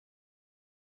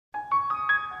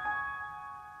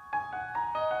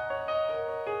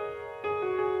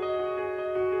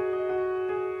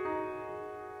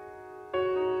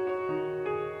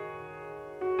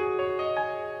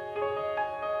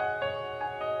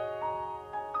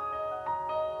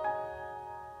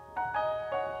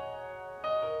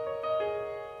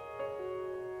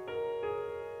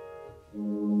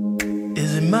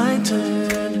my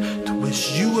turn to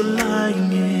wish you were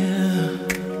lying here?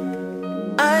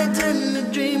 I tend to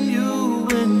dream you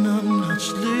when I'm not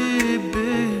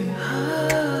sleeping.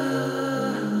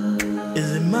 Is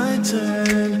it my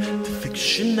turn to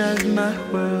fictionize my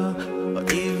world, or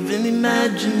even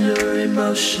imagine your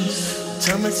emotions?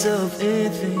 Tell myself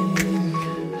anything.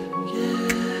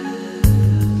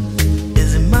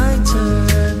 Is it my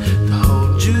turn to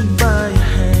hold you by your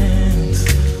hands,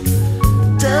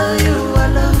 tell you I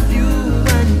love you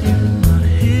when you're not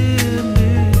hear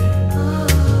me?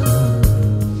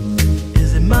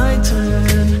 Is it my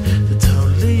turn to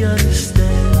totally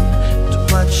understand, to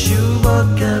watch you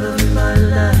walk out of my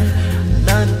life and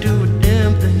not do a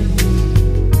damn thing?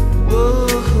 Whoa.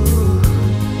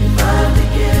 If I had to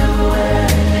give away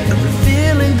every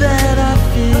feeling that I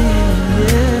feel,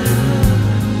 yeah.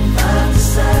 If I had to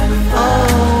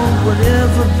sacrifice, oh,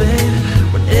 whatever, baby,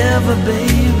 whatever,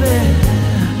 baby.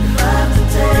 If I had to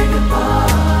take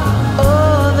apart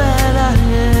all that I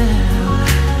have,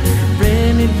 for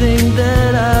anything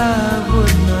that I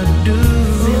would not do,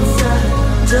 since I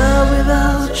die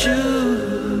without you,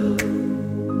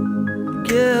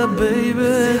 yeah, baby.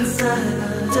 Since I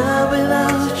die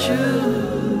without you,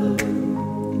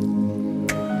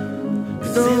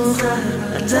 no,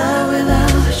 I die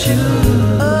without you.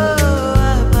 Oh, I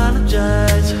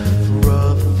apologize for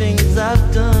all the things I've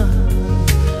done,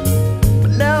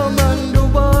 but now I'm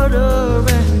underwater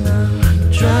and I'm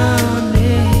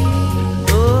drowning.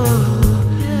 Oh,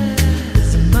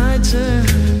 is it my turn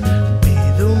to be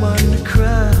the one to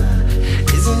cry?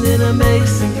 Isn't it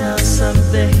amazing how some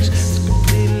things just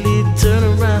completely turn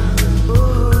around?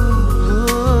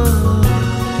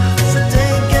 So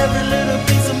take every little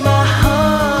piece of my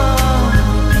heart,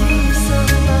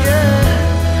 yeah.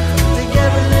 Take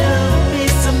every little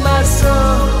piece of my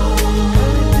soul,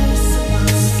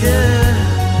 yeah.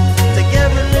 Take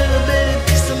every little bitty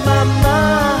piece of my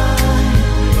mind,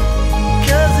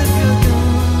 'cause if you're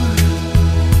gone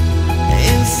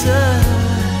inside,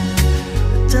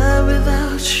 I die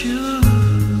without you.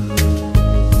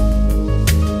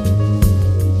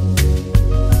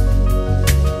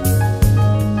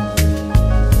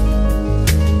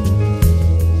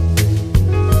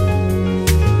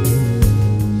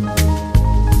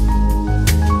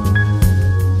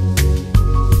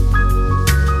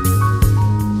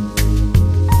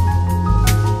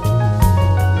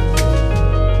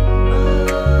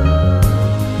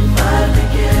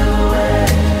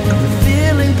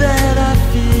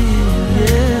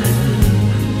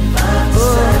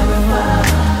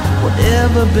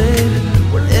 Whatever, baby,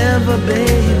 whatever,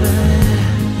 baby.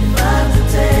 If I have to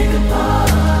take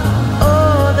apart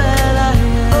all that I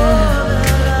have,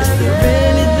 is there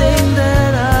anything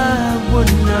that I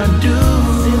would not do,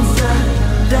 since I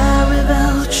die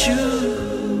without you?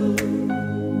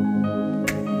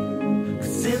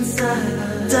 Since I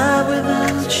die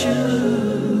without you,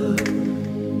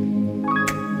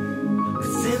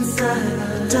 since I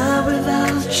die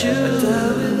without you,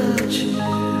 die without you.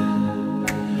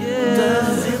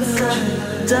 Since I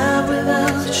die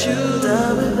without you,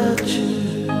 die without you,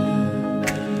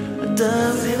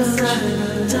 die without you,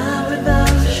 die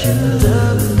without you.